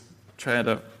trying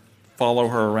to follow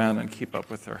her around and keep up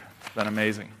with her. It's been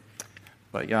amazing.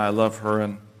 But yeah, I love her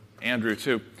and Andrew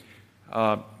too.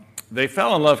 They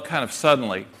fell in love kind of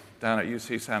suddenly down at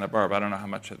UC Santa Barbara. I don't know how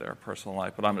much of their personal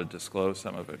life, but I'm going to disclose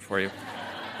some of it for you.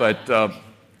 But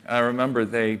I remember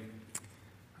it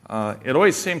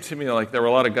always seemed to me like there were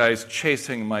a lot of guys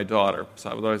chasing my daughter, so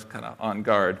I was always kind of on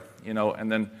guard,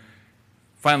 and then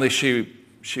finally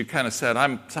she kind of said,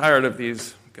 I'm tired of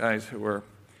these guys who were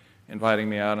inviting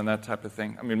me out and that type of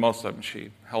thing. I mean, most of them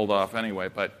she held off anyway,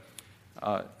 but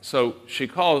so she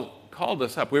called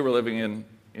us up. We were living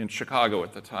in Chicago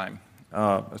at the time.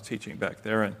 I was teaching back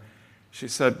there, and she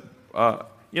said,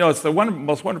 it's the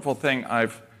most wonderful thing.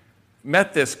 I've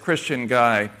met this Christian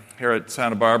guy here at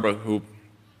Santa Barbara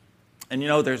and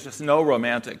there's just no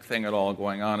romantic thing at all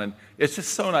going on, and it's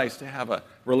just so nice to have a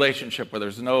relationship where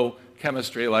there's no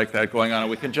chemistry like that going on,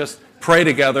 and we can just pray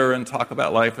together and talk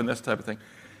about life and this type of thing.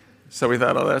 So we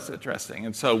thought, that's interesting.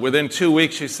 And so within 2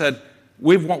 weeks, she said,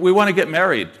 we want to get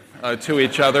married to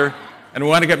each other, and we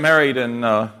want to get married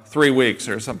in 3 weeks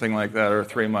or something like that, or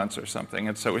 3 months or something.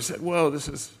 And so we said, whoa, this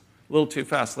is a little too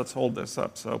fast. Let's hold this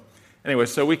up. So anyway,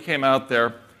 so we came out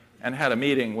there and had a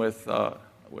meeting with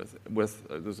it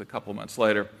was a couple months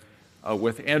later,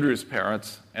 with Andrew's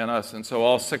parents and us. And so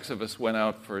all 6 of us went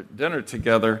out for dinner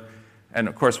together. And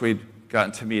of course, we'd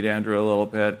gotten to meet Andrew a little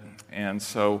bit. And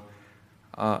so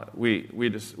we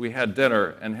had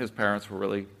dinner, and his parents were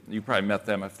really, you probably met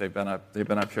them if they've been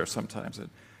up here sometimes. And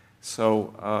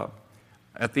so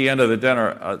at the end of the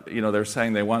dinner, they're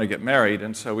saying they want to get married.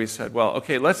 And so we said, well,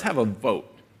 okay, let's have a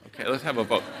vote.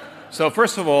 So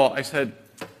first of all, I said,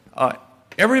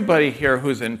 everybody here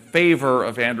who's in favor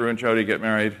of Andrew and Jody get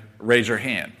married, raise your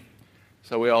hand.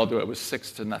 So we all do it. It was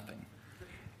 6-0.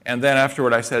 And then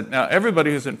afterward, I said, now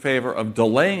everybody who's in favor of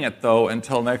delaying it, though,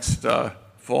 until next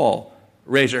fall,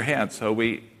 raise your hand. So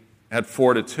we had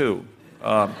 4-2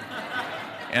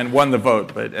 and won the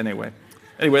vote. But anyway,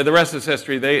 the rest is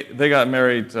history. They got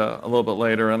married a little bit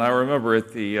later. And I remember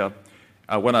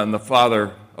when the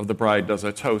father of the bride does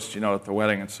a toast, at the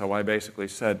wedding. And so I basically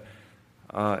said,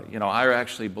 I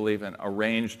actually believe in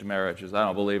arranged marriages. I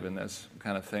don't believe in this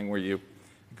kind of thing where you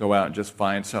go out and just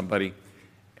find somebody.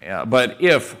 But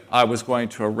if I was going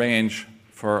to arrange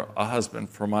for a husband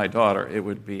for my daughter, it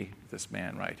would be this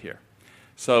man right here.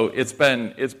 So it's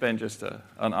been just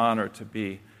an honor to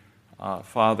be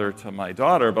father to my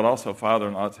daughter, but also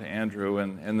father-in-law to Andrew,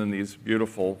 and then these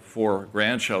beautiful 4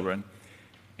 grandchildren.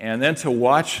 And then to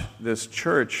watch this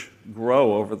church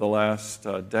grow over the last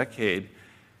decade,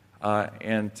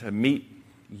 and to meet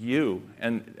you.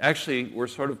 And actually, we're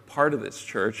sort of part of this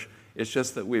church. It's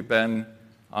just that we've been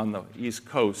on the East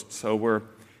Coast, so we're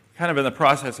kind of in the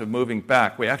process of moving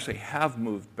back. We actually have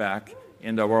moved back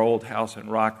into our old house in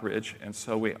Rockridge, and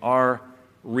so we are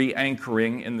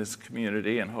re-anchoring in this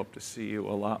community and hope to see you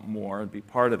a lot more and be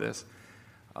part of this.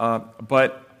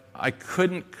 But I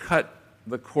couldn't cut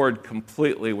the cord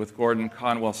completely with Gordon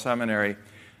Conwell Seminary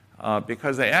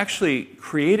because they actually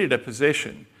created a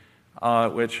position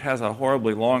which has a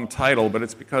horribly long title, but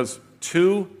it's because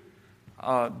 2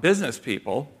 business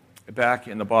people back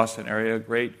in the Boston area,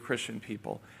 great Christian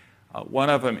people. One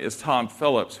of them is Tom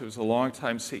Phillips, who's a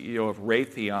longtime CEO of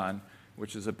Raytheon,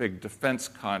 which is a big defense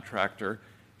contractor.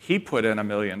 He put in $1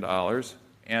 million,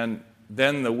 and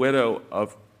then the widow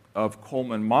of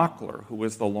Coleman Mockler, who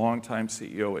was the longtime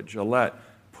CEO at Gillette,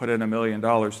 put in $1 million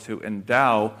to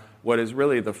endow what is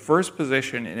really the first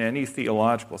position in any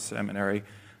theological seminary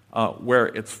where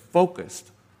it's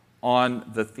focused on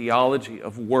the theology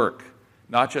of work,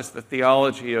 not just the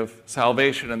theology of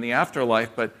salvation and the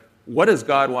afterlife, but what does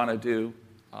God want to do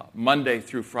Monday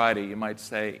through Friday, you might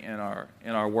say, in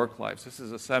our work lives. This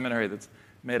is a seminary that's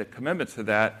made a commitment to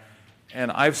that,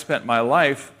 and I've spent my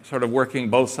life sort of working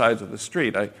both sides of the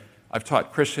street. I've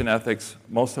taught Christian ethics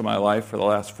most of my life for the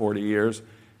last 40 years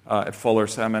at Fuller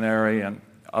Seminary and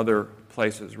other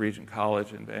places, Regent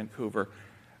College in Vancouver.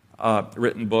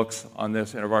 Written books on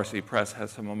this. InterVarsity Press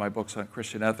has some of my books on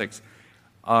Christian ethics.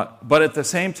 But at the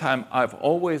same time, I've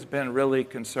always been really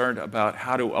concerned about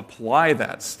how to apply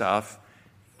that stuff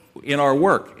in our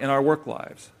work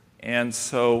lives. And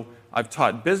so I've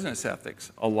taught business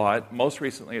ethics a lot. Most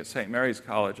recently at St. Mary's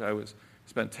College,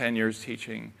 spent 10 years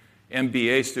teaching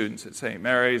MBA students at St.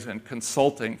 Mary's and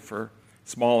consulting for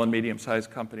small and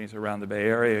medium-sized companies around the Bay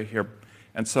Area here.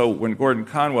 And so when Gordon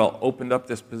Conwell opened up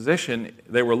this position,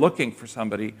 they were looking for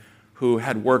somebody who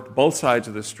had worked both sides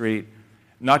of the street,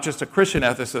 not just a Christian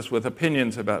ethicist with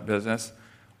opinions about business,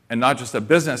 and not just a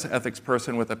business ethics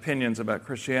person with opinions about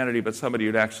Christianity, but somebody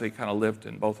who'd actually kind of lived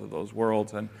in both of those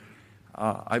worlds. And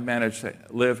I managed to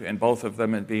live in both of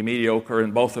them and be mediocre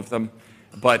in both of them,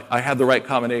 but I had the right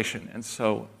combination, and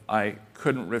so I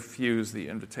couldn't refuse the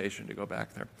invitation to go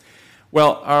back there.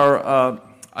 Well,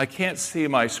 I can't see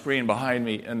my screen behind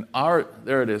me, and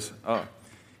there it is.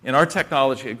 In our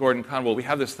technology at Gordon Conwell, we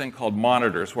have this thing called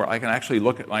monitors where I can actually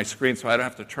look at my screen so I don't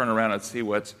have to turn around and see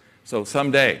so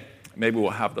someday, maybe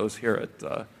we'll have those here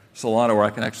at Solana where I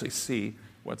can actually see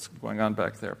what's going on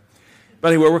back there.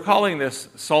 But anyway, we're calling this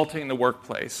Salting the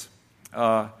Workplace.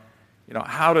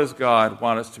 How does God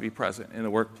want us to be present in the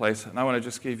workplace? And I want to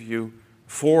just give you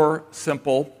 4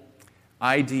 simple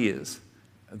ideas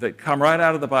that come right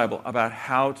out of the Bible about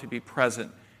how to be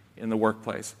present in the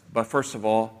workplace. But first of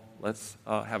all, let's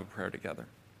have a prayer together.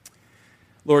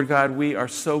 Lord God, we are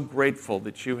so grateful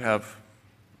that you have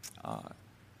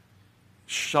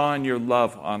shone your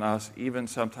love on us, even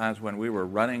sometimes when we were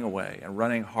running away and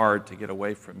running hard to get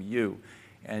away from you,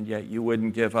 and yet you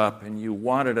wouldn't give up, and you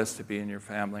wanted us to be in your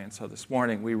family. And so this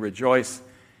morning we rejoice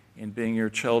in being your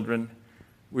children.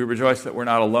 We rejoice that we're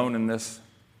not alone in this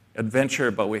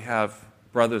adventure, but we have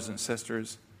brothers and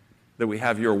sisters, that we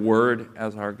have your word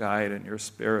as our guide and your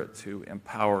spirit to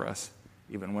empower us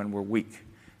even when we're weak.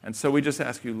 And so we just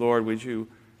ask you, Lord, would you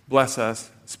bless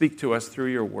us, speak to us through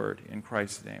your word. In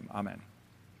Christ's name, amen.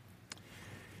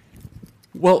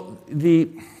 Well, the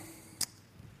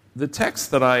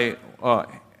text that I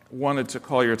wanted to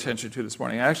call your attention to this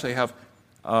morning, I actually have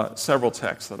several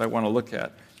texts that I want to look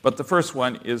at. But the first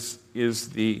one is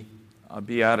the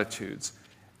Beatitudes,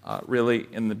 really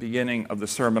in the beginning of the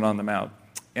Sermon on the Mount.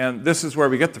 And this is where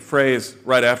we get the phrase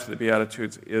right after the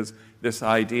Beatitudes is this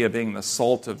idea of being the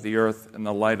salt of the earth and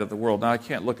the light of the world. Now, I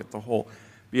can't look at the whole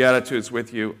Beatitudes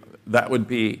with you. That would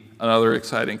be another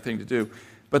exciting thing to do.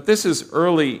 But this is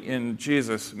early in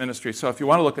Jesus' ministry. So if you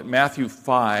want to look at Matthew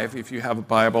 5, if you have a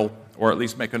Bible, or at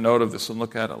least make a note of this and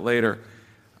look at it later,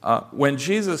 when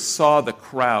Jesus saw the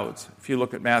crowds, if you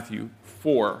look at Matthew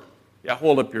 4,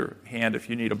 hold up your hand if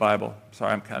you need a Bible.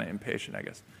 Sorry, I'm kind of impatient, I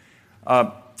guess.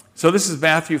 So this is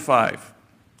Matthew 5,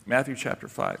 Matthew chapter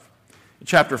 5. In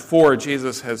chapter 4,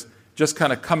 Jesus has just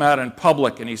kind of come out in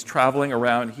public, and he's traveling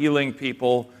around, healing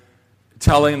people,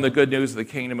 telling the good news of the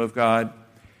kingdom of God,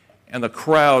 and the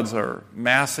crowds are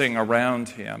massing around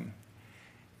him.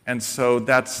 And so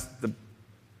that's the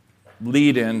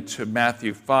lead-in to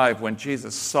Matthew 5. When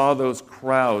Jesus saw those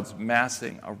crowds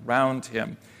massing around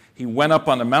him, he went up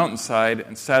on the mountainside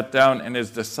and sat down, and his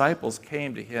disciples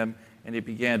came to him, and he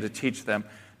began to teach them.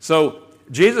 So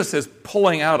Jesus is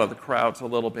pulling out of the crowds a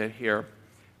little bit here,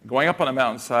 going up on a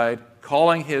mountainside,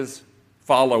 calling his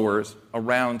followers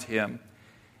around him,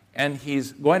 and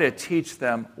he's going to teach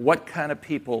them what kind of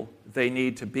people they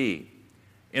need to be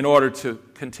in order to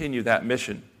continue that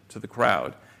mission to the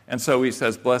crowd. And so he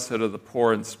says, "Blessed are the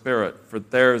poor in spirit, for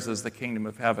theirs is the kingdom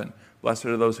of heaven. Blessed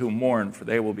are those who mourn, for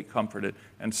they will be comforted,"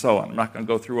 and so on. I'm not going to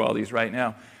go through all these right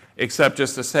now, except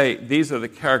just to say these are the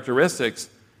characteristics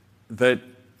that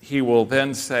he will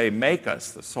then say make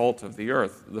us the salt of the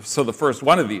earth. So the first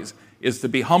one of these is to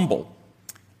be humble.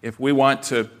 If we want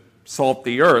to salt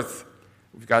the earth,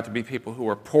 we've got to be people who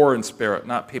are poor in spirit,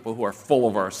 not people who are full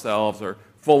of ourselves or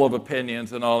full of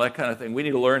opinions and all that kind of thing. We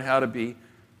need to learn how to be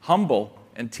humble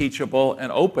and teachable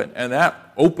and open, and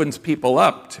that opens people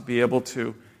up to be able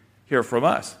to hear from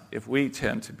us if we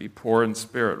tend to be poor in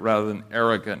spirit rather than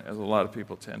arrogant, as a lot of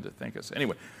people tend to think us.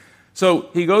 Anyway, so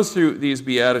he goes through these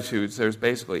Beatitudes. There's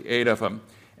basically 8 of them.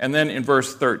 And then in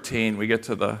verse 13, we get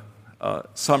to the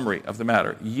summary of the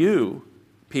matter. You,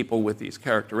 people with these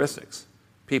characteristics,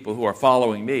 people who are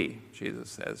following me, Jesus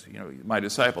says, my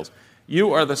disciples,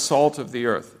 you are the salt of the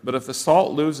earth. But if the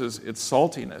salt loses its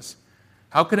saltiness,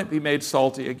 how can it be made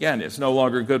salty again? It's no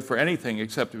longer good for anything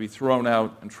except to be thrown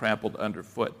out and trampled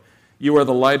underfoot. You are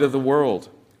the light of the world.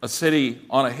 A city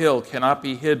on a hill cannot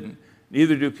be hidden.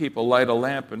 Neither do people light a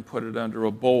lamp and put it under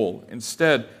a bowl.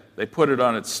 Instead, they put it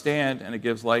on its stand, and it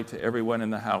gives light to everyone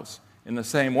in the house. In the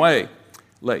same way,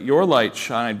 let your light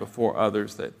shine before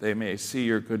others, that they may see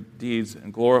your good deeds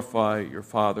and glorify your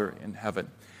Father in heaven.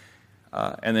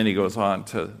 And then he goes on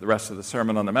to the rest of the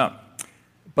Sermon on the Mount.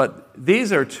 But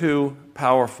these are 2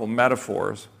 powerful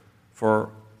metaphors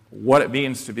for what it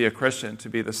means to be a Christian, to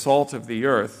be the salt of the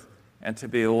earth, and to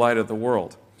be the light of the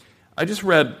world. I just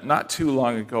read not too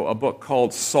long ago a book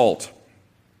called Salt,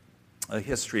 a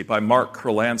history by Mark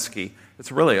Kurlansky.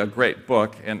 It's really a great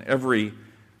book, and every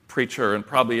preacher and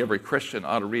probably every Christian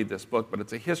ought to read this book, but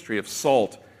it's a history of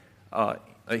salt, and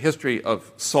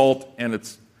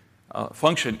its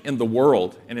function in the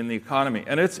world and in the economy.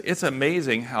 And it's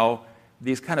amazing how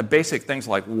these kind of basic things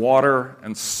like water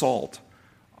and salt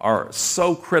are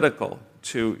so critical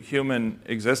to human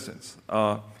existence.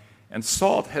 And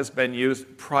salt has been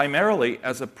used primarily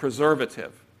as a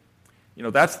preservative.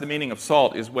 That's the meaning of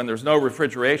salt, is when there's no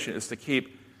refrigeration, is to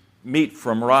keep meat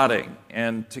from rotting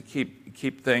and to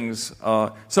keep things.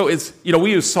 So it's,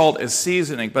 we use salt as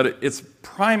seasoning, but its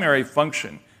primary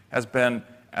function has been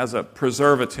as a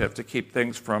preservative to keep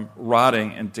things from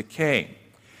rotting and decaying.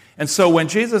 And so when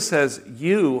Jesus says,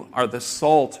 you are the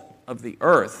salt of the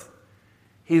earth,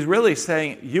 he's really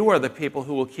saying you are the people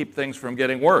who will keep things from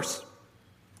getting worse.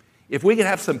 If we could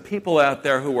have some people out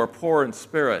there who are poor in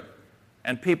spirit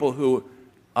and people who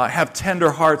have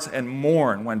tender hearts and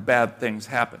mourn when bad things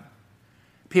happen,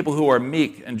 people who are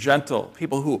meek and gentle,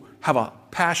 people who have a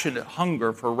passionate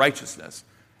hunger for righteousness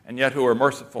and yet who are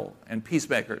merciful and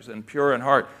peacemakers and pure in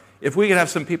heart, if we could have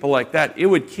some people like that, it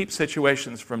would keep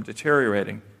situations from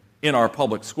deteriorating in our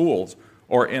public schools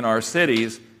or in our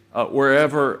cities,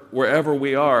 wherever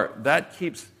we are. That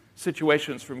keeps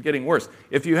situations from getting worse.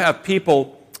 If you have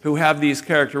people who have these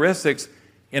characteristics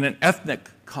in an ethnic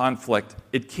conflict,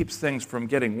 it keeps things from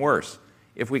getting worse.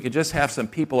 If we could just have some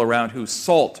people around who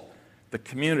salt the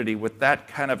community with that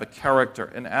kind of a character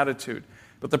and attitude.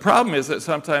 But the problem is that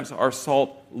sometimes our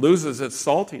salt loses its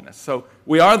saltiness. So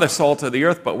we are the salt of the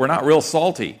earth, but we're not real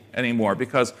salty anymore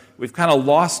because we've kind of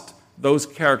lost those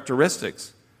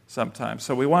characteristics sometimes.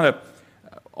 So we want to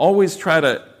always try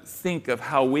to think of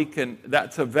how we can,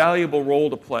 that's a valuable role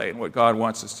to play in what God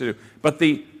wants us to do. But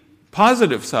the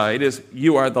positive side is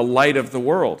you are the light of the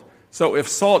world. So if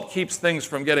salt keeps things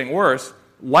from getting worse,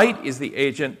 light is the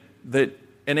agent that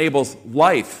enables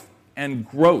life and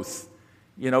growth.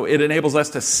 It enables us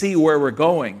to see where we're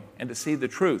going and to see the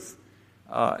truth.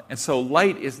 And so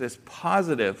light is this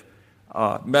positive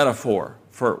metaphor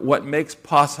for what makes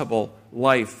possible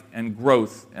life and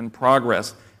growth and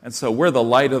progress. And so we're the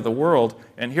light of the world.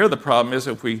 And here the problem is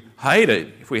if we hide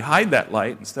it, if we hide that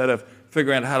light instead of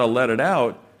figuring out how to let it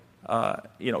out,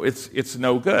 it's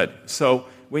no good. So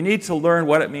we need to learn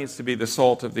what it means to be the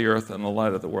salt of the earth and the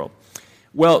light of the world.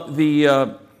 Well,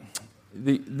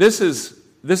 this is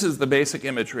the basic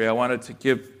imagery I wanted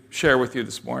to share with you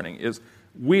this morning, is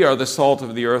we are the salt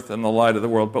of the earth and the light of the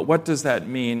world. But what does that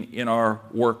mean in our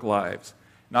work lives?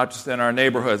 Not just in our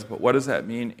neighborhoods, but what does that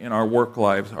mean in our work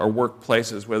lives, our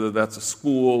workplaces, whether that's a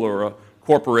school or a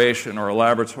corporation or a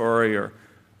laboratory or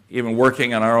even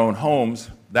working in our own homes?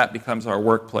 That becomes our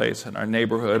workplace and our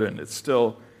neighborhood, and it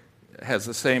still has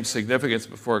the same significance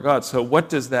before God. So what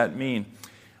does that mean?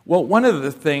 Well, one of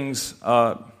the things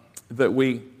that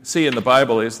we see in the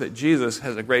Bible is that Jesus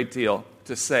has a great deal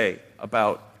to say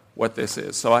about what this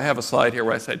is. So I have a slide here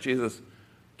where I said Jesus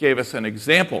gave us an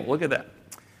example. Look at that.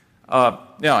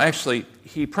 Now, actually,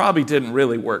 he probably didn't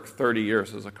really work 30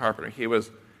 years as a carpenter.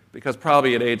 Because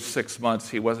probably at age 6 months,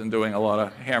 he wasn't doing a lot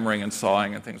of hammering and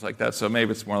sawing and things like that, so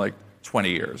maybe it's more like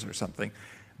 20 years or something.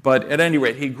 But at any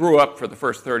rate, he grew up for the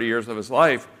first 30 years of his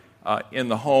life in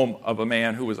the home of a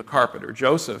man who was a carpenter,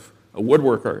 Joseph, a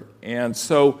woodworker. And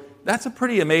so that's a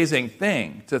pretty amazing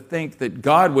thing, to think that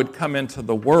God would come into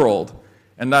the world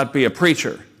and not be a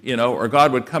preacher, or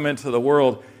God would come into the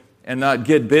world and not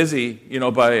get busy,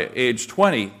 by age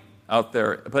 20 out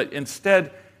there. But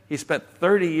instead, he spent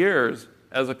 30 years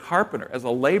as a carpenter, as a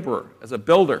laborer, as a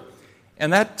builder.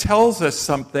 And that tells us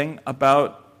something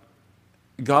about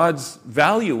God's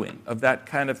valuing of that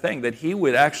kind of thing, that he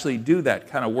would actually do that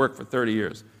kind of work for 30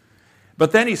 years.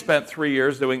 But then he spent 3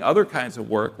 years doing other kinds of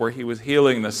work where he was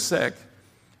healing the sick,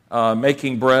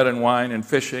 making bread and wine and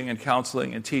fishing and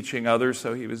counseling and teaching others,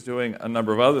 so he was doing a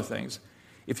number of other things.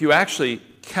 If you actually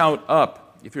count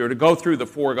up, if you were to go through the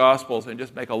 4 Gospels and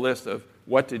just make a list of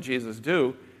what did Jesus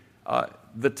do,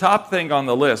 the top thing on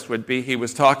the list would be he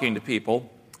was talking to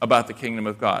people about the kingdom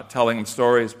of God, telling them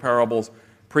stories, parables,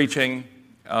 preaching.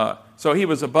 So he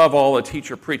was above all a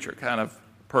teacher-preacher kind of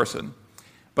person.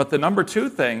 But the number 2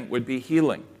 thing would be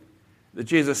healing. That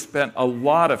Jesus spent a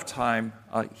lot of time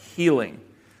healing.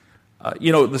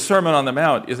 The Sermon on the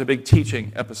Mount is a big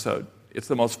teaching episode. It's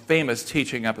the most famous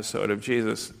teaching episode of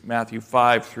Jesus, Matthew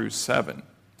 5 through 7.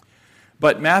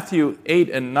 But Matthew 8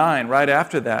 and 9, right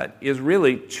after that, is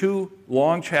really 2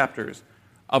 long chapters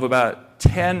of about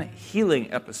 10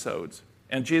 healing episodes.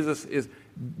 And Jesus is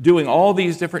doing all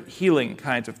these different healing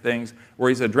kinds of things where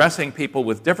he's addressing people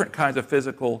with different kinds of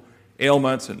physical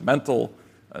ailments and mental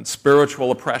and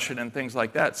spiritual oppression and things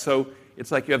like that. So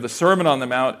it's like you have the Sermon on the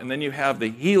Mount, and then you have the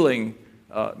healing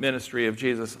ministry of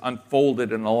Jesus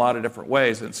unfolded in a lot of different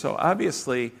ways. And so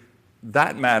obviously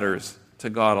that matters to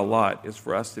God a lot, is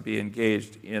for us to be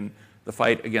engaged in the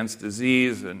fight against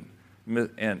disease and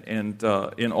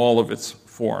in all of its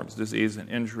forms, disease and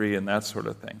injury and that sort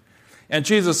of thing. And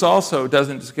Jesus also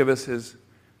doesn't just give us his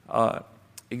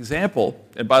example.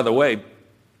 And by the way,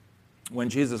 when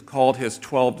Jesus called his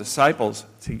 12 disciples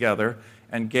together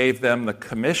and gave them the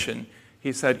commission,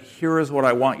 he said, here is what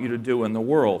I want you to do in the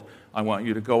world. I want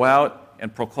you to go out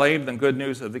and proclaim the good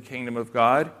news of the kingdom of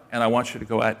God, and I want you to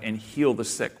go out and heal the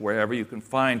sick wherever you can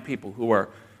find people who are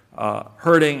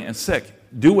hurting and sick.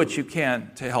 Do what you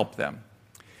can to help them.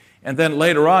 And then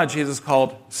later on, Jesus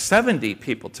called 70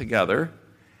 people together,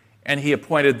 and he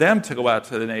appointed them to go out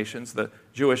to the nations. The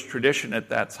Jewish tradition at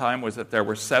that time was that there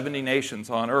were 70 nations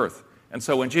on earth. And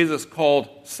so when Jesus called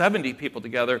 70 people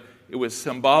together, it was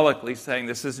symbolically saying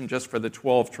this isn't just for the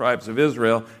 12 tribes of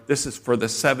Israel, this is for the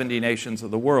 70 nations of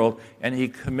the world. And he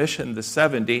commissioned the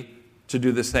 70 to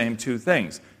do the same two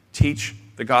things: teach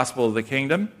the gospel of the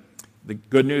kingdom, the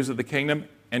good news of the kingdom,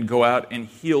 and go out and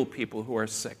heal people who are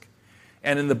sick.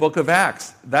 And in the book of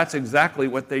Acts, that's exactly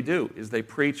what they do, is they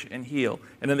preach and heal.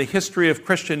 And in the history of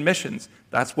Christian missions,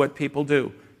 that's what people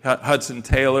do. Hudson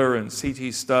Taylor and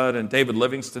C.T. Studd and David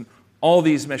Livingstone, all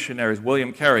these missionaries,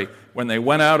 William Carey, when they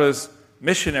went out as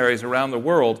missionaries around the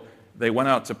world, they went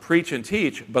out to preach and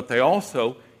teach, but they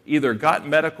also either got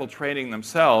medical training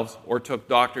themselves or took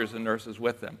doctors and nurses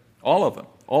with them. All of them.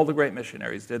 All the great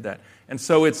missionaries did that. And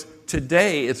so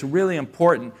today it's really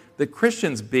important that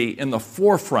Christians be in the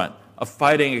forefront of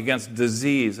fighting against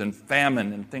disease and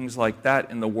famine and things like that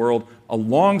in the world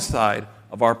alongside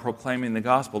of our proclaiming the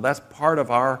gospel. That's part of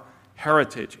our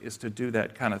heritage, is to do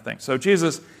that kind of thing. So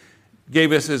Jesus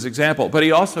gave us his example, but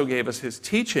he also gave us his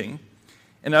teaching.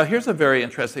 And now here's a very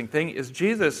interesting thing, is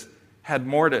Jesus had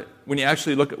more to, when you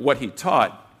actually look at what he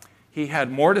taught, he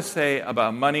had more to say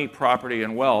about money, property,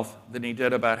 and wealth than he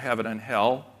did about heaven and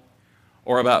hell,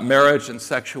 or about marriage and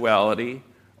sexuality,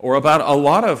 or about a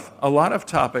lot of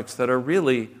topics that are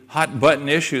really hot-button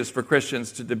issues for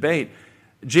Christians to debate.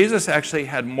 Jesus actually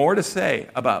had more to say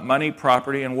about money,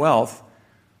 property, and wealth,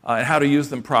 and how to use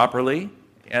them properly,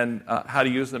 and how to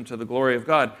use them to the glory of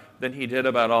God, than he did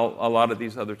about a lot of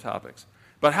these other topics.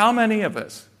 But how many of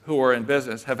us who are in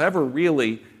business have ever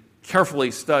really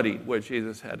carefully studied what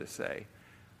Jesus had to say?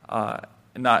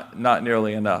 Not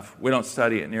nearly enough. We don't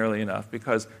study it nearly enough,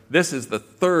 because this is the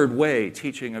third way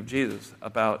teaching of Jesus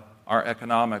about our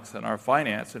economics and our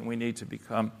finance, and we need to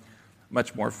become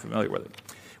much more familiar with it.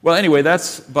 Well, anyway,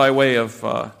 that's by way of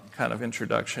kind of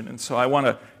introduction. And so I want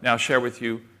to now share with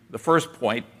you the first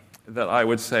point that I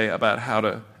would say about how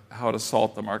to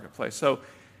salt the marketplace. So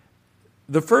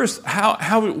the first,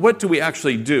 what do we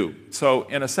actually do? So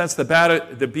in a sense,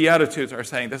 the Beatitudes are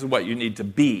saying this is what you need to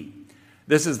be.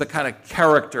 This is the kind of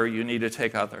character you need to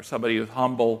take out there. Somebody who's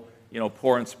humble,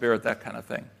 poor in spirit, that kind of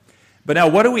thing. But now,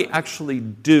 what do we actually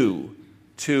do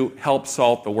to help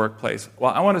salt the workplace?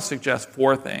 Well, I want to suggest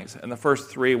 4 things, and the first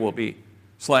 3 will be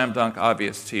slam dunk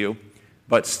obvious to you.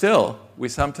 But still, we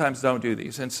sometimes don't do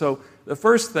these. And so the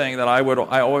first thing that I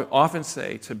often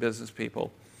say to business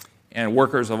people and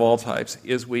workers of all types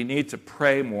is we need to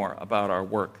pray more about our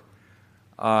work.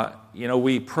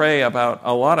 We pray about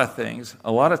a lot of things.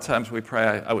 A lot of times we pray,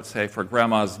 I would say, for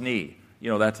grandma's knee,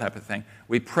 that type of thing.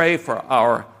 We pray for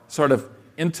our sort of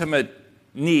intimate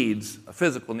needs,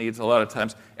 physical needs a lot of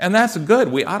times. And that's good.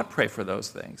 We ought to pray for those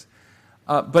things.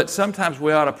 But sometimes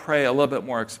we ought to pray a little bit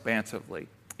more expansively.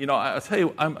 I'll tell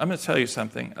you, I'm going to tell you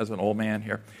something as an old man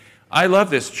here. I love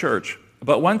this church,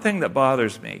 but one thing that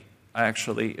bothers me,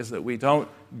 actually, is that we don't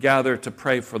gather to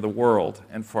pray for the world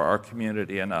and for our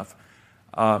community enough.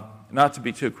 Not to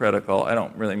be too critical. I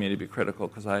don't really mean to be critical,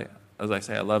 because as I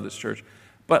say, I love this church.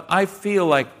 But I feel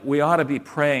like we ought to be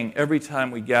praying every time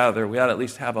we gather. We ought to at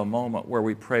least have a moment where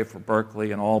we pray for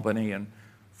Berkeley and Albany and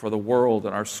for the world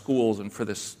and our schools and for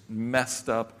this messed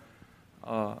up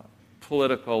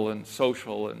political and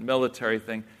social and military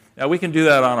thing. Now, we can do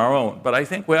that on our own, but I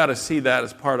think we ought to see that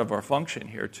as part of our function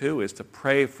here, too, is to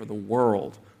pray for the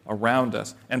world around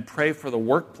us and pray for the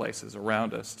workplaces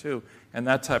around us, too, and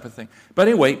that type of thing. But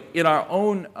anyway, in our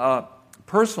own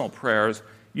personal prayers,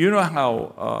 you know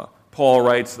how Paul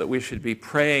writes that we should be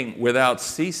praying without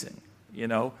ceasing,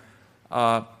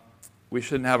 We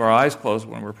shouldn't have our eyes closed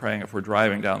when we're praying if we're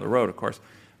driving down the road, of course.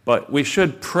 But we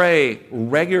should pray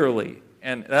regularly,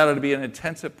 and that ought to be an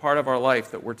intensive part of our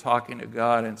life, that we're talking to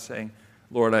God and saying,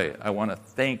 Lord, I want to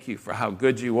thank you for how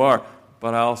good you are,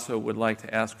 but I also would like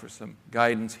to ask for some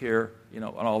guidance here, and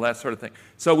all that sort of thing.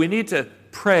 So we need to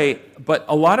pray, but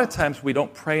a lot of times we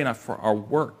don't pray enough for our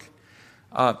work.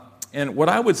 And what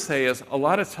I would say is, a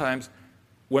lot of times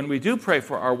when we do pray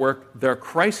for our work, they're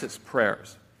crisis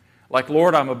prayers. Like,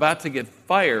 Lord, I'm about to get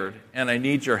fired and I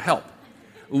need your help.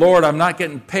 Lord, I'm not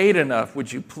getting paid enough.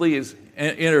 Would you please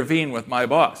intervene with my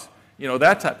boss?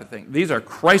 that type of thing. These are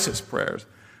crisis prayers.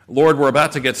 Lord, we're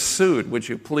about to get sued. Would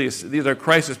you please? These are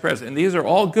crisis prayers. And these are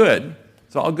all good.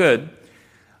 It's all good.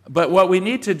 But what we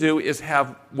need to do is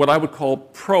have what I would call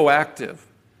proactive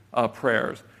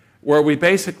prayers, where we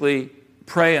basically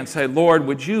pray and say, Lord,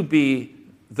 would you be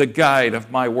the guide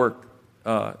of my work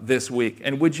this week?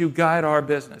 And would you guide our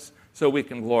business so we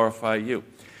can glorify you?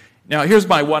 Now, here's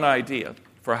my one idea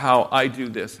for how I do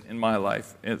this in my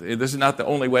life. This is not the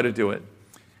only way to do it.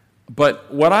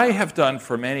 But what I have done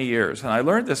for many years, and I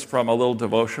learned this from a little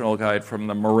devotional guide from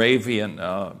the Moravian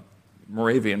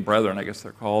Brethren, I guess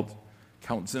they're called,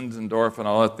 Count Zinzendorf and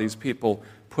all that. These people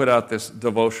put out this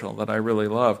devotional that I really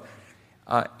love.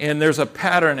 And there's a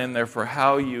pattern in there for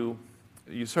how you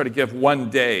sort of give one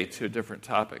day to different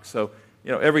topics. So,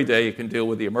 every day you can deal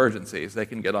with the emergencies. They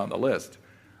can get on the list.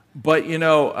 But,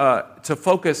 to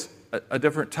focus a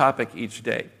different topic each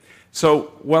day.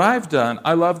 So what I've done,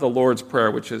 I love the Lord's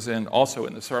Prayer, which is also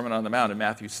in the Sermon on the Mount in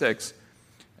Matthew 6,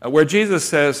 where Jesus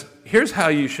says, here's how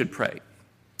you should pray.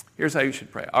 Here's how you should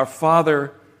pray. Our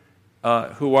Father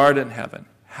who art in heaven,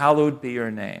 hallowed be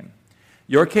your name.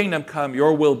 Your kingdom come,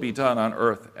 your will be done on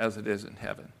earth as it is in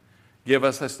heaven. Give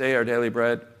us this day our daily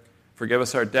bread. Forgive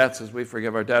us our debts as we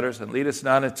forgive our debtors. And lead us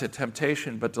not into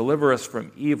temptation, but deliver us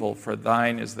from evil. For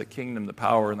thine is the kingdom, the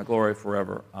power, and the glory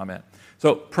forever. Amen.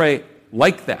 So pray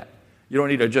like that. You don't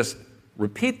need to just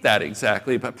repeat that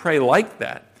exactly, but pray like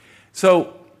that.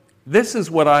 So this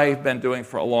is what I've been doing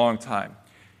for a long time,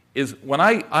 is when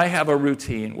I have a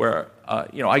routine where,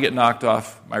 I get knocked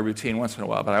off my routine once in a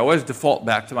while, but I always default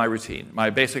back to my routine. My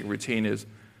basic routine is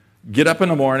get up in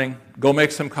the morning, go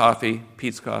make some coffee,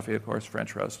 Pete's coffee, of course,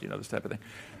 French roast, this type of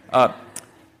thing.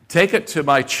 Take it to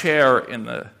my chair in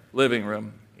the living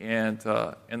room, and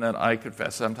then I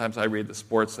confess. Sometimes I read the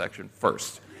sports section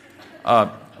first.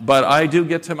 But I do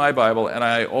get to my Bible, and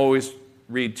I always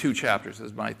read 2 chapters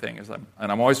as my thing.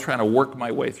 And I'm always trying to work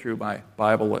my way through my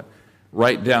Bible and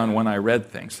write down when I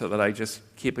read things so that I just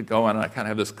keep it going, and I kind of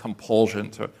have this compulsion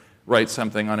to write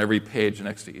something on every page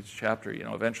next to each chapter,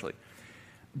 eventually.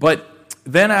 But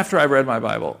then after I read my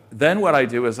Bible, then what I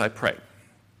do is I pray.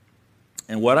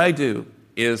 And what I do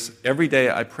is every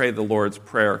day I pray the Lord's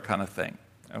Prayer kind of thing,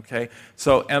 okay?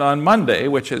 So, and on Monday,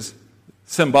 which is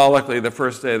symbolically the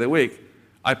first day of the week,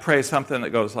 I pray something that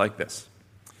goes like this.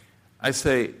 I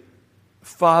say,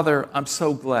 Father, I'm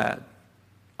so glad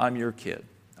I'm your kid,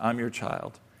 I'm your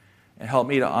child, and help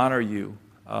me to honor you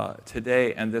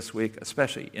today and this week,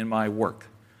 especially in my work.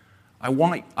 I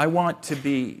want to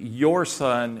be your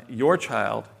son, your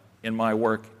child in my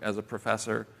work as a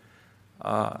professor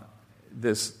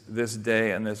this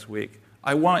day and this week.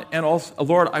 Lord,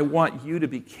 I want you to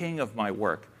be king of my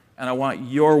work. And I want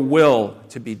your will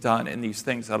to be done in these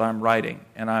things that I'm writing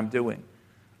and I'm doing.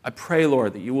 I pray,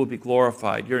 Lord, that you will be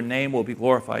glorified. Your name will be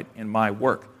glorified in my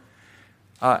work.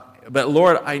 But,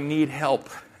 Lord, I need help.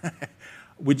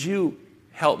 Would you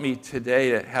help me today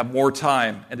to have more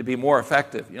time and to be more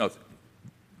effective?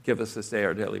 Give us this day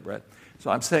our daily bread.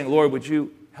 So I'm saying, Lord, would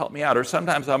you help me out? Or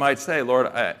sometimes I might say,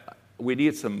 Lord, we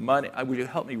need some money. Would you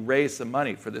help me raise some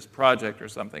money for this project or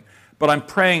something? But I'm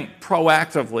praying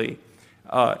proactively.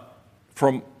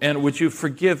 And would you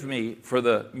forgive me for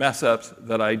the mess-ups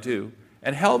that I do?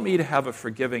 And help me to have a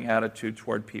forgiving attitude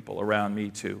toward people around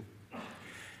me too.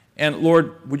 And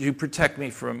Lord, would you protect me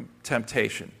from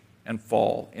temptation and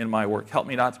fall in my work? Help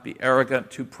me not to be arrogant,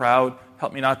 too proud.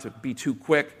 Help me not to be too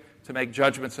quick to make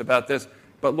judgments about this.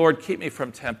 But Lord, keep me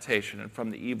from temptation and from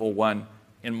the evil one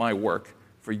in my work.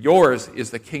 For yours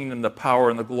is the kingdom, the power,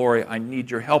 and the glory. I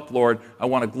need your help, Lord. I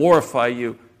want to glorify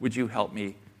you. Would you help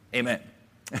me? Amen.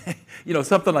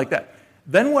 Something like that.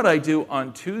 Then what I do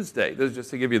on Tuesday, this is just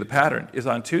to give you the pattern, is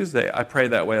on Tuesday I pray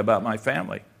that way about my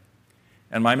family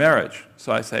and my marriage.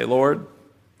 So I say, Lord,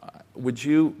 would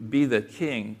you be the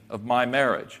king of my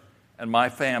marriage and my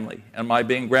family and my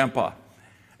being grandpa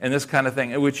and this kind of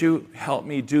thing? And would you help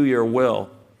me do your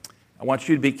will? I want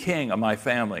you to be king of my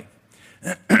family.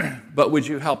 But would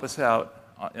you help us out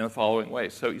in the following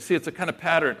ways? So you see, it's a kind of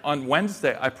pattern. On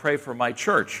Wednesday, I pray for my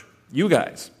church, you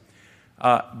guys.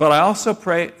 But I also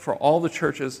pray for all the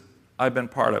churches I've been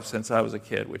part of since I was a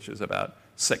kid, which is about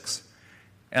 6.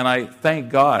 And I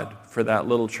thank God for that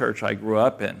little church I grew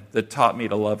up in that taught me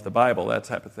to love the Bible, that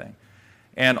type of thing.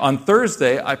 And on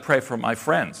Thursday, I pray for my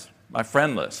friends, my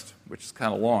friend list, which is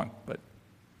kind of long.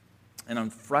 And on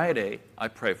Friday, I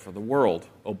pray for the world,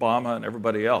 Obama and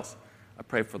everybody else. I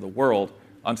pray for the world.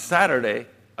 On Saturday,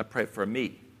 I pray for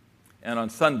me. And on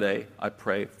Sunday, I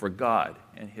pray for God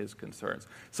and his concerns.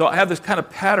 So I have this kind of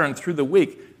pattern through the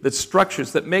week that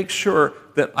structures, that makes sure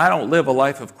that I don't live a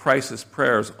life of crisis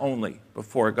prayers only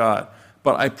before God,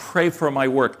 but I pray for my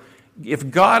work.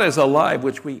 If God is alive,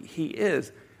 which He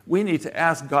is, we need to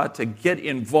ask God to get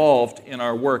involved in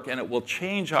our work, and it will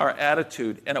change our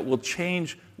attitude, and it will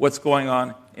change what's going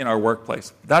on in our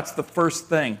workplace. That's the first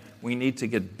thing we need to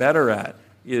get better at,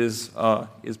 is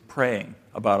praying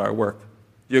about our work.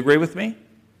 Do you agree with me?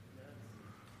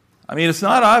 I mean, it's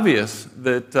not obvious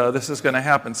that this is going to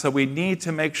happen, so we need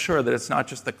to make sure that it's not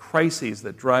just the crises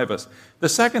that drive us. The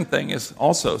second thing is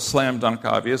also slam dunk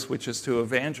obvious, which is to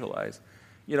evangelize.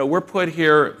 You know, we're put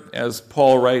here, as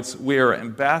Paul writes, we are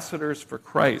ambassadors for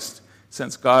Christ,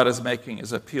 since God is making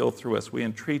His appeal through us. We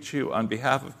entreat you on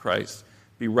behalf of Christ,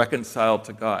 be reconciled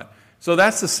to God. So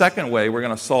that's the second way we're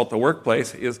going to salt the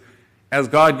workplace, is as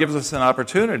God gives us an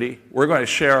opportunity, we're going to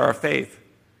share our faith.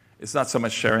 It's not so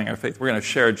much sharing our faith. We're going to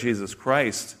share Jesus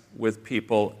Christ with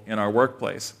people in our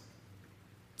workplace.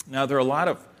 Now, there are a lot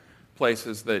of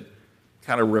places that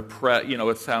kind of repress, you know,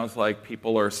 it sounds like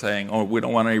people are saying, oh, we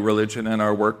don't want any religion in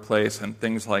our workplace and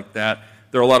things like that.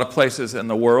 There are a lot of places in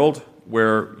the world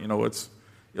where, you know, it's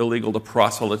illegal to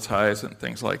proselytize and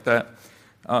things like that.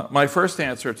 My first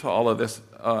answer to all of this,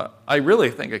 I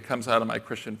really think it comes out of my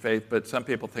Christian faith, but some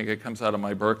people think it comes out of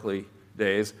my Berkeley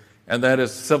days, and that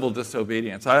is civil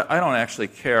disobedience. I don't actually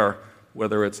care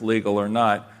whether it's legal or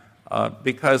not,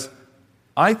 because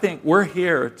I think we're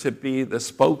here to be the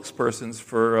spokespersons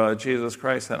for Jesus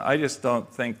Christ, and I just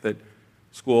don't think that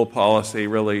school policy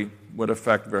really would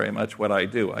affect very much what I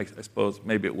do. I suppose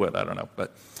maybe it would, I don't know.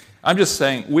 But I'm just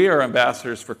saying we are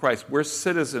ambassadors for Christ. We're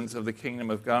citizens of the kingdom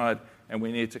of God, and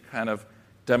we need to kind of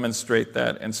demonstrate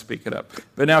that and speak it up.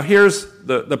 But now here's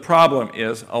the problem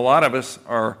is a lot of us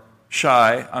are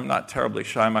shy. I'm not terribly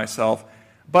shy myself.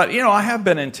 But, you know, I have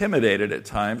been intimidated at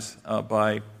times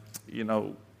by, you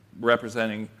know,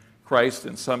 representing Christ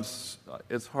in some,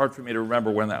 it's hard for me to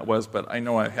remember when that was, but I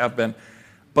know I have been.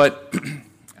 But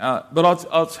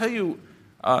I'll tell you,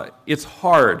 it's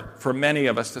hard for many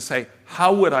of us to say,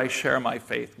 how would I share my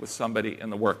faith with somebody in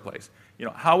the workplace? You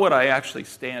know, how would I actually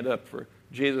stand up for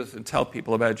Jesus and tell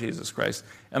people about Jesus Christ?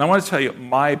 And I want to tell you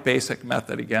my basic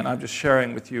method again. I'm just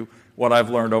sharing with you what I've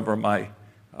learned over my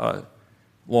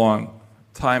long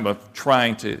time of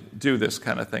trying to do this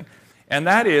kind of thing. And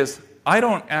that is, I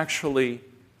don't actually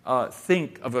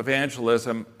think of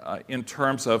evangelism in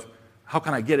terms of how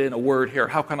can I get in a word here?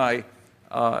 How can I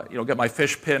get my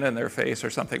fish pin in their face or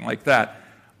something like that?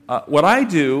 What I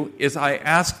do is I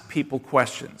ask people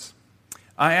questions.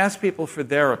 I ask people for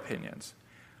their opinions.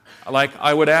 Like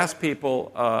I would ask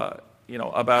people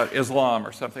about Islam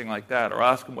or something like that, or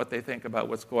ask them what they think about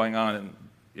what's going on in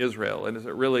Israel, and is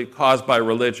it really caused by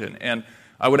religion? And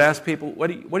I would ask people, what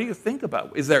do you think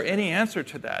about? Is there any answer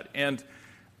to that? And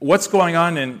what's going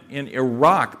on in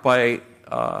Iraq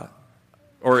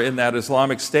or in that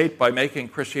Islamic State by making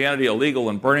Christianity illegal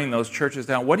and burning those churches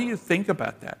down? What do you think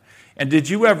about that? And did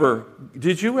you ever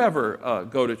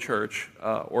go to church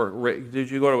or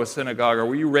did you go to a synagogue, or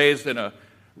were you raised in a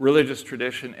religious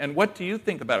tradition? And what do you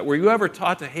think about it? Were you ever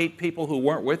taught to hate people who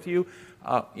weren't with you?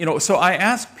 So I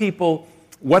ask people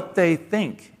what they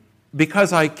think,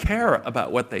 because I care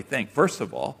about what they think. First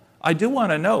of all, I do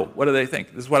want to know, what do they think?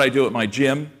 This is what I do at my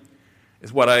gym.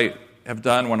 It's what I have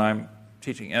done when I'm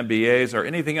teaching MBAs or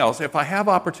anything else. If I have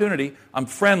opportunity, I'm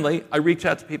friendly, I reach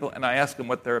out to people and I ask them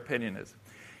what their opinion is.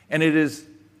 And it is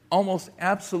almost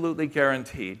absolutely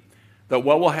guaranteed that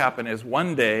what will happen is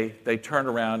one day they turn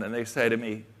around and they say to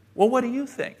me, well, what do you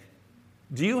think?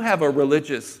 Do you have a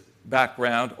religious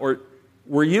background, or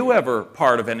were you ever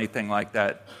part of anything like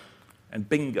that? And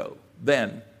bingo,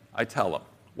 then I tell them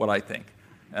what I think.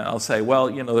 And I'll say, well,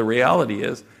 the reality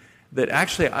is that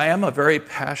actually I am a very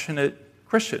passionate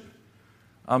Christian.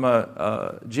 I'm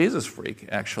a Jesus freak,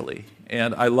 actually.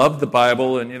 And I love the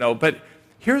Bible, but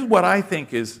here's what I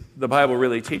think is the Bible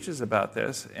really teaches about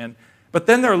this. But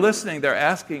then they're listening, they're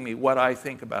asking me what I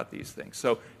think about these things.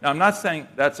 So now I'm not saying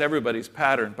that's everybody's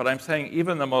pattern, but I'm saying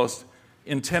even the most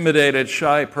intimidated,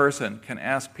 shy person can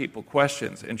ask people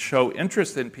questions and show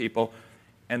interest in people,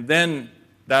 and then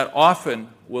that often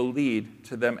will lead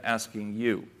to them asking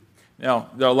you. Now,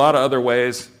 there are a lot of other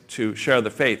ways to share the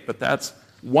faith, but that's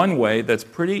one way that's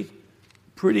pretty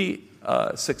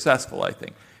successful, I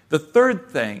think. The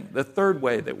third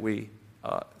way that we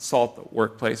salt the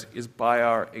workplace is by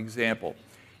our example.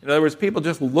 In other words, people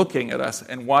just looking at us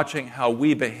and watching how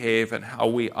we behave and how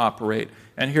we operate.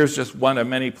 And here's just one of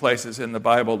many places in the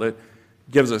Bible that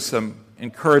gives us some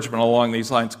encouragement along these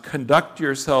lines. Conduct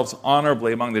yourselves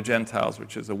honorably among the Gentiles,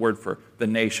 which is a word for the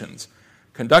nations.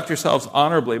 Conduct yourselves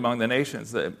honorably among the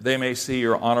nations, that they may see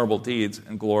your honorable deeds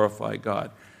and glorify God.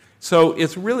 So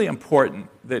it's really important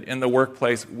that in the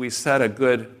workplace we set a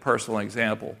good personal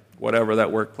example. whatever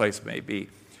that workplace may be,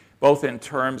 both in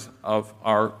terms of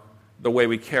the way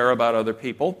we care about other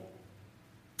people,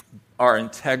 our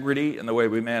integrity in the way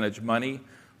we manage money,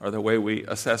 or the way we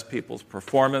assess people's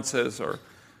performances, or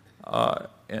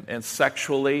and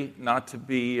sexually, not to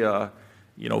be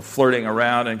flirting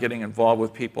around and getting involved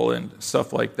with people and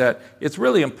stuff like that. It's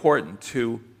really important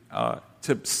to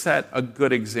set a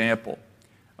good example.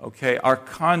 Okay, our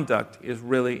conduct is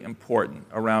really important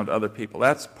around other people.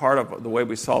 That's part of the way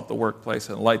we salt the workplace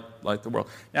and light the world.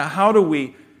 Now, how do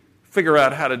we figure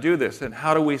out how to do this, and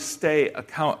how do we stay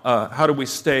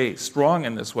strong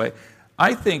in this way?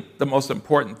 I think the most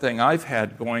important thing I've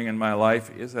had going in my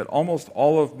life is that almost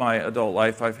all of my adult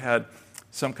life I've had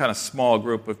some kind of small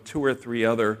group of 2 or 3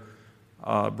 other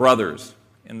brothers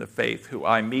in the faith who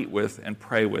I meet with and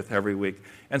pray with every week.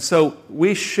 And so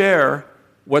we share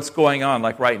what's going on.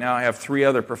 Like right now I have 3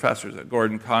 other professors at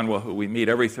Gordon Conwell who we meet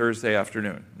every Thursday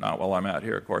afternoon. Not while I'm out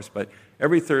here, of course, but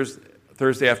every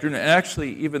Thursday afternoon. And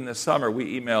actually, even this summer,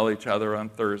 we email each other on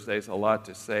Thursdays a lot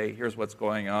to say, here's what's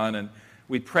going on, and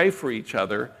we pray for each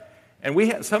other. And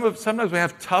sometimes we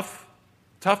have tough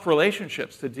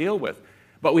relationships to deal with,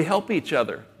 but we help each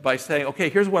other by saying, okay,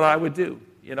 here's what I would do,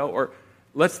 or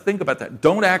let's think about that.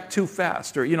 Don't act too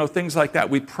fast, or things like that.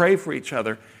 We pray for each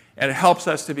other, and it helps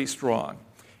us to be strong.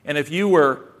 And if you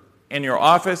were in your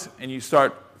office and you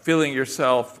start feeling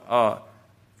yourself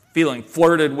feeling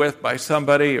flirted with by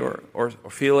somebody, or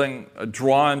feeling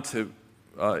drawn to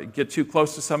get too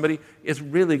close to somebody, it's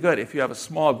really good if you have a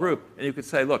small group and you could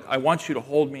say, look, I want you to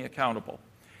hold me accountable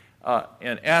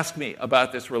and ask me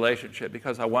about this relationship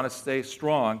because I want to stay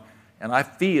strong and I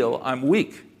feel I'm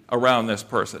weak around this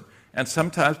person. And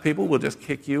sometimes people will just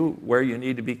kick you where you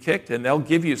need to be kicked, and they'll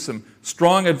give you some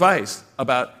strong advice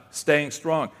about staying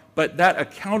strong. But that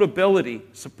accountability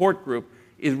support group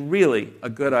is really a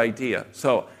good idea.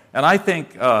 And I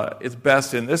think it's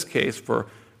best in this case for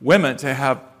women to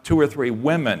have 2 or 3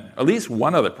 women, at least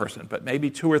one other person, but maybe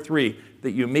 2 or 3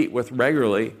 that you meet with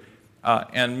regularly.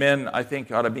 And men, I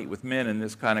think, ought to meet with men in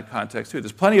this kind of context too.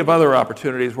 There's plenty of other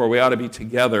opportunities where we ought to be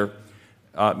together,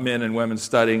 men and women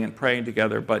studying and praying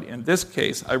together. But in this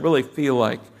case, I really feel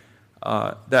like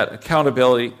that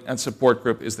accountability and support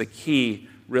group is the key,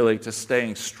 really, to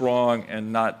staying strong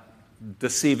and not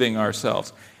deceiving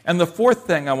ourselves. And the fourth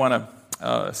thing I want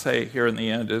to say here in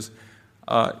the end is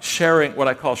sharing, what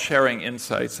I call sharing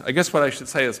insights. I guess what I should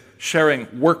say is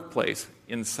sharing workplace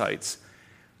insights.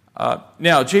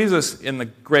 Now, Jesus in the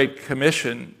Great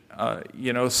Commission,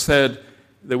 said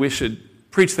that we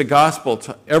should preach the gospel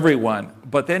to everyone,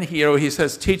 but then he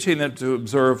says, teaching them to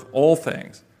observe all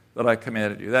things that I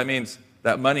commanded you. That means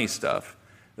that money stuff,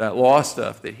 that law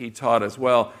stuff that he taught as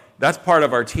well. That's part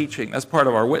of our teaching. That's part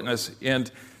of our witness.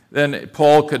 And then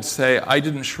Paul could say, I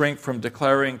didn't shrink from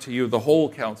declaring to you the whole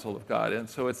counsel of God. And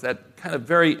so it's that kind of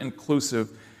very inclusive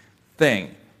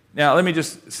thing. Now, let me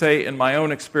just say, in my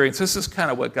own experience, this is kind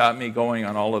of what got me going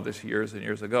on all of this years and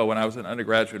years ago when I was an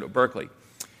undergraduate at Berkeley.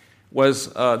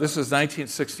 This was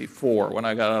 1964 when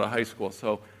I got out of high school.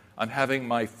 So I'm having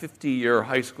my 50-year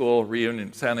high school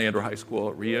reunion, San Leandro High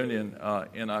School reunion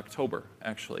in October,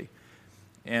 actually.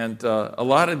 And a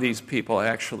lot of these people,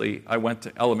 actually, I went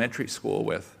to elementary school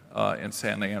with in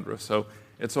San Leandro. So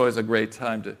it's always a great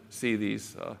time to see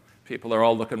these people. They're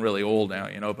all looking really old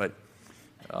now, but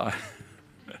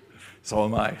so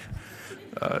am I.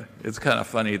 It's kind of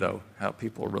funny, though, how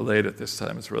people relate at this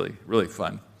time. It's really, really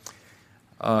fun.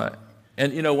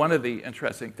 And one of the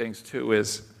interesting things, too,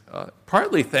 is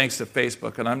partly thanks to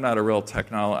Facebook, and I'm not a real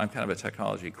I'm kind of a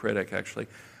technology critic, actually,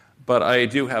 but I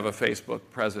do have a Facebook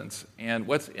presence. And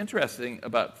what's interesting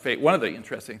about one of the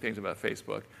interesting things about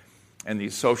Facebook and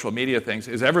these social media things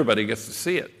is everybody gets to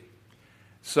see it.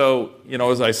 So,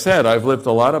 as I said, I've lived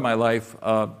a lot of my life,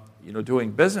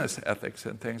 doing business ethics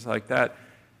and things like that.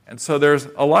 And so there's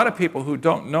a lot of people who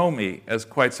don't know me as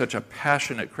quite such a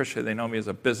passionate Christian. They know me as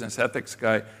a business ethics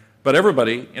guy. But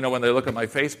everybody, when they look at my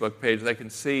Facebook page, they can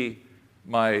see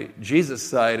my Jesus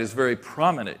side is very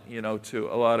prominent, to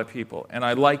a lot of people. And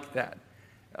I like that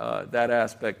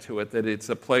aspect to it, that it's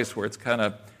a place where it's kind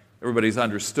of, everybody's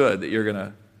understood that you're going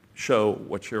to show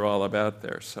what you're all about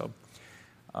there. So,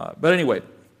 but anyway,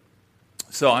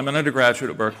 so I'm an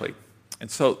undergraduate at Berkeley. And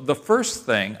so the first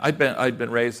thing, I'd been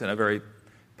raised in a very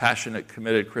passionate,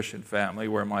 committed Christian family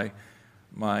where my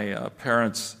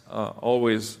parents we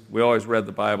always read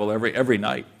the Bible every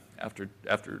night after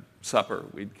supper.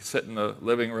 We'd sit in the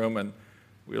living room and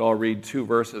we'd all read 2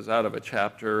 verses out of a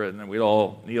chapter, and then we'd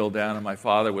all kneel down and my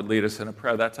father would lead us in a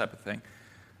prayer, that type of thing.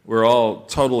 We're all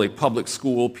totally public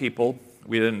school people.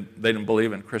 they didn't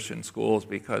believe in Christian schools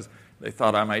because they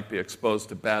thought I might be exposed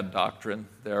to bad doctrine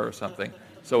there or something.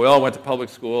 So we all went to public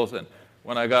schools, and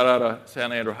when I got out of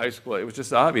San Leandro High School, it was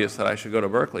just obvious that I should go to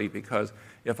Berkeley, because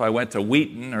if I went to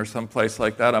Wheaton or someplace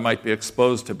like that, I might be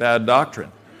exposed to bad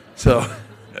doctrine. So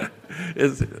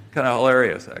it's kind of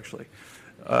hilarious, actually.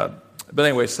 But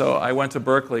anyway, so I went to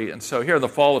Berkeley, and so here in the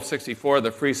fall of '64,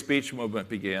 the free speech movement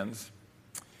begins.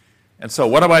 And so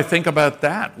what do I think about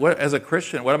that? As a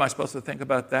Christian, what am I supposed to think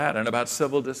about that? And about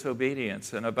civil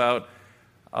disobedience, and about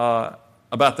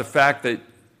the fact that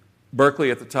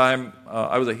Berkeley at the time,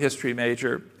 I was a history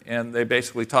major, and they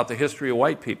basically taught the history of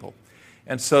white people.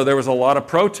 And so there was a lot of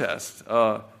protest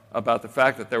about the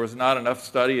fact that there was not enough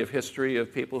study of history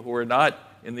of people who were not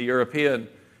in the European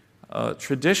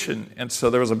tradition. And so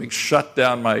there was a big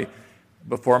shutdown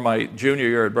before my junior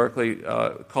year at Berkeley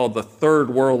called the Third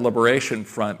World Liberation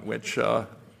Front, which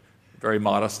very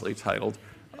modestly titled.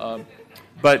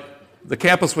 But the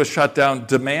campus was shut down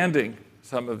demanding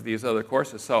some of these other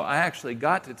courses. So I actually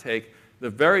got to take the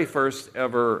very first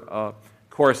ever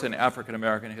course in African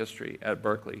American history at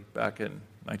Berkeley back in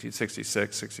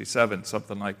 1966, 67,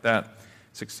 something like that,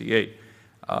 68.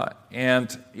 But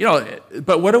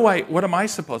what am I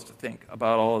supposed to think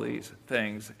about all of these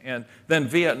things? And then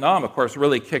Vietnam, of course,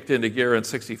 really kicked into gear in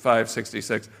 65,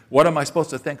 66. What am I supposed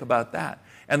to think about that?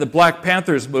 And the Black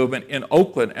Panthers movement in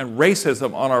Oakland and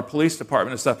racism on our police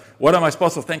department and stuff. What am I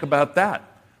supposed to think about that?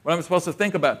 What am I supposed to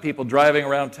think about people driving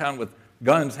around town with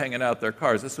guns hanging out their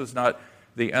cars? This was not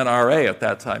the NRA at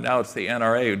that time. Now it's the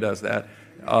NRA who does that.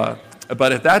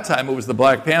 But at that time, it was the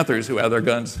Black Panthers who had their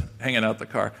guns hanging out the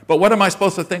car. But what am I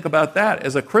supposed to think about that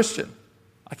as a Christian?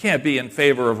 I can't be in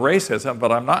favor of racism,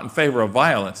 but I'm not in favor of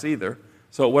violence either.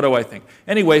 So what do I think?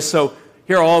 Anyway, so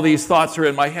here all these thoughts are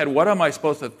in my head. What am I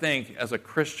supposed to think as a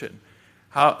Christian?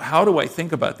 How do I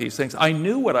think about these things? I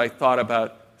knew what I thought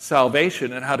about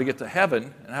salvation and how to get to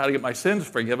heaven and how to get my sins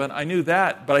forgiven. I knew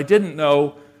that, but I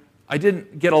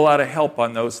didn't get a lot of help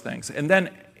on those things. And then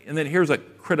here's a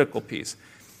critical piece,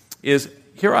 is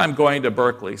here I'm going to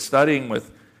Berkeley studying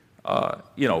with,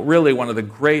 really one of the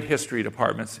great history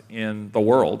departments in the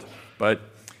world. But,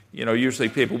 usually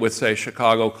people would say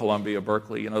Chicago, Columbia,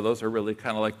 Berkeley. Those are really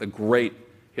kind of like the great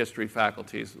history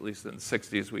faculties. At least in the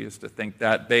 60s, we used to think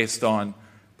that based on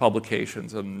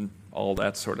publications and all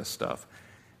that sort of stuff.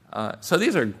 So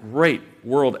these are great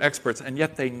world experts, and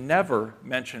yet they never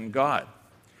mention God.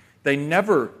 They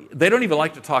don't even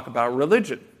like to talk about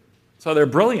religion. So they're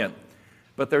brilliant,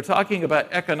 but they're talking about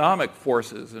economic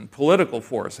forces and political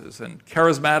forces and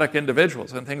charismatic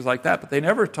individuals and things like that, but they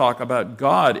never talk about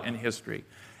God in history.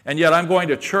 And yet I'm going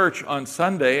to church on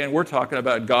Sunday, and we're talking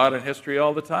about God and history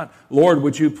all the time. Lord,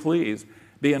 would you please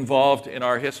be involved in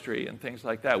our history and things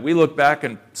like that. We look back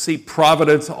and see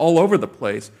providence all over the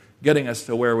place, getting us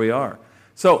to where we are.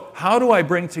 So how do I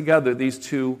bring together these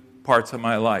two parts of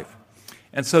my life?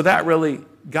 And so that really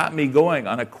got me going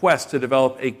on a quest to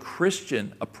develop a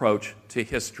Christian approach to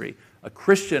history, a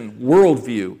Christian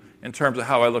worldview in terms of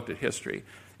how I looked at history.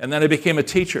 And then I became a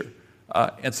teacher.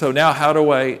 And so now how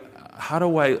do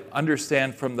I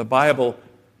understand from the Bible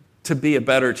to be a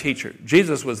better teacher?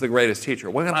 Jesus was the greatest teacher.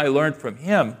 What can I learn from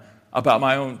him about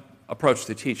my own approach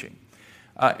to teaching?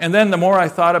 And then the more I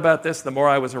thought about this, the more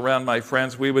I was around my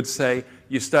friends, we would say,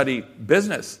 you study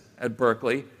business at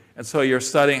Berkeley, and so you're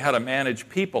studying how to manage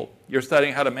people. You're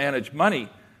studying how to manage money.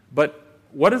 But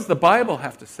what does the Bible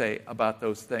have to say about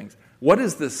those things? What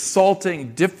is the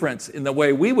salting difference in the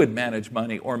way we would manage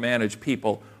money or manage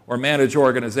people or manage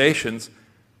organizations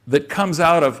that comes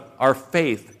out of our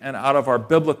faith and out of our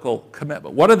biblical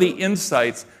commitment? What are the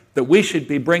insights that we should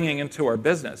be bringing into our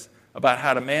business about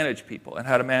how to manage people and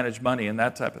how to manage money and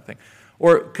that type of thing?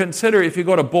 Or consider if you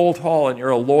go to Bolt Hall and you're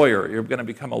a lawyer, you're going to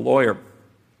become a lawyer.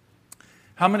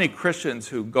 How many Christians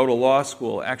who go to law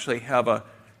school actually have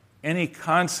any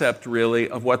concept really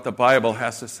of what the Bible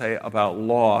has to say about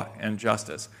law and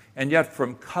justice? And yet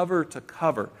from cover to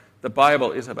cover, the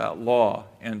Bible is about law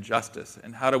and justice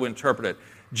and how to interpret it.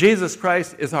 Jesus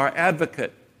Christ is our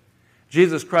advocate.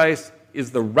 Jesus Christ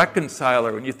is the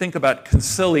reconciler. When you think about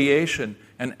conciliation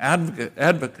and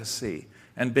advocacy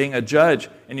and being a judge,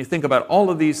 and you think about all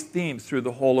of these themes through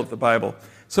the whole of the Bible.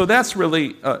 So that's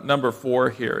really number 4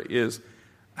 here, is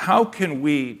how can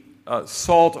we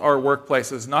salt our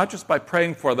workplaces, not just by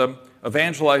praying for them,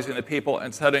 evangelizing the people,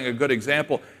 and setting a good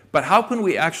example, but how can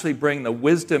we actually bring the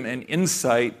wisdom and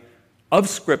insight of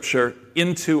Scripture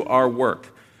into our work?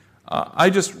 I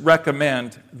just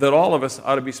recommend that all of us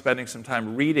ought to be spending some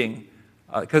time reading,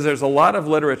 because there's a lot of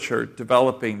literature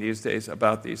developing these days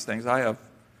about these things. I have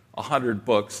 100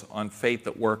 books on faith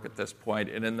at work at this point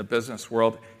and in the business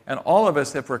world. And all of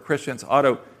us, if we're Christians, ought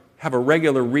to have a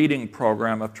regular reading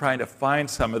program of trying to find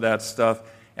some of that stuff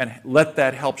and let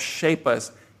that help shape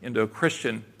us into a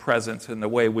Christian presence in the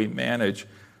way we manage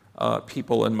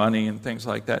people and money and things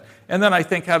like that. And then I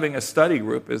think having a study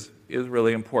group is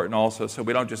really important also, so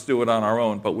we don't just do it on our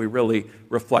own, but we really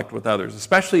reflect with others.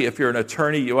 Especially if you're an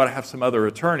attorney, you ought to have some other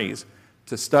attorneys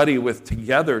to study with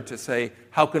together to say,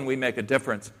 how can we make a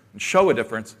difference and show a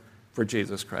difference for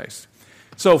Jesus Christ?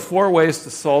 So 4 ways to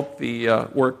salt the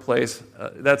workplace.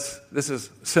 This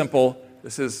is simple.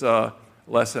 This is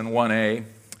lesson 1A.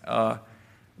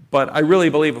 But I really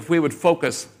believe if we would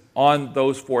focus on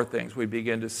those 4 things, we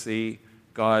begin to see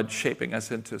God shaping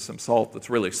us into some salt that's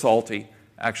really salty,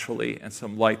 actually, and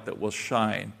some light that will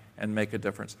shine and make a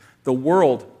difference. The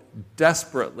world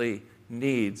desperately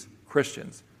needs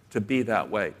Christians to be that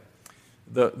way.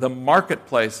 The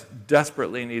marketplace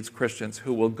desperately needs Christians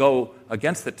who will go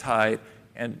against the tide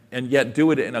and yet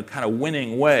do it in a kind of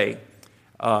winning way.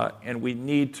 And we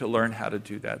need to learn how to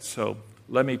do that. So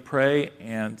let me pray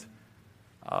and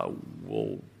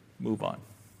we'll move on.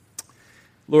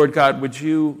 Lord God, would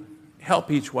you help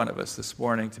each one of us this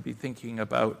morning to be thinking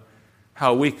about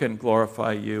how we can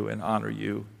glorify you and honor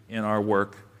you in our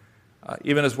work.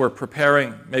 Even as we're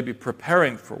maybe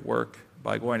preparing for work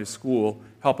by going to school,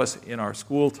 help us in our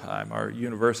school time, our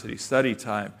university study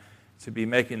time, to be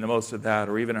making the most of that,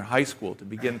 or even in high school, to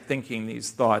begin thinking these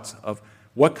thoughts of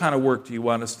what kind of work do you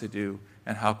want us to do,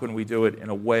 and how can we do it in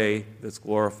a way that's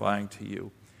glorifying to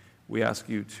you. We ask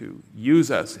you to use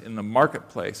us in the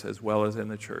marketplace as well as in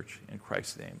the church. In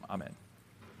Christ's name, amen.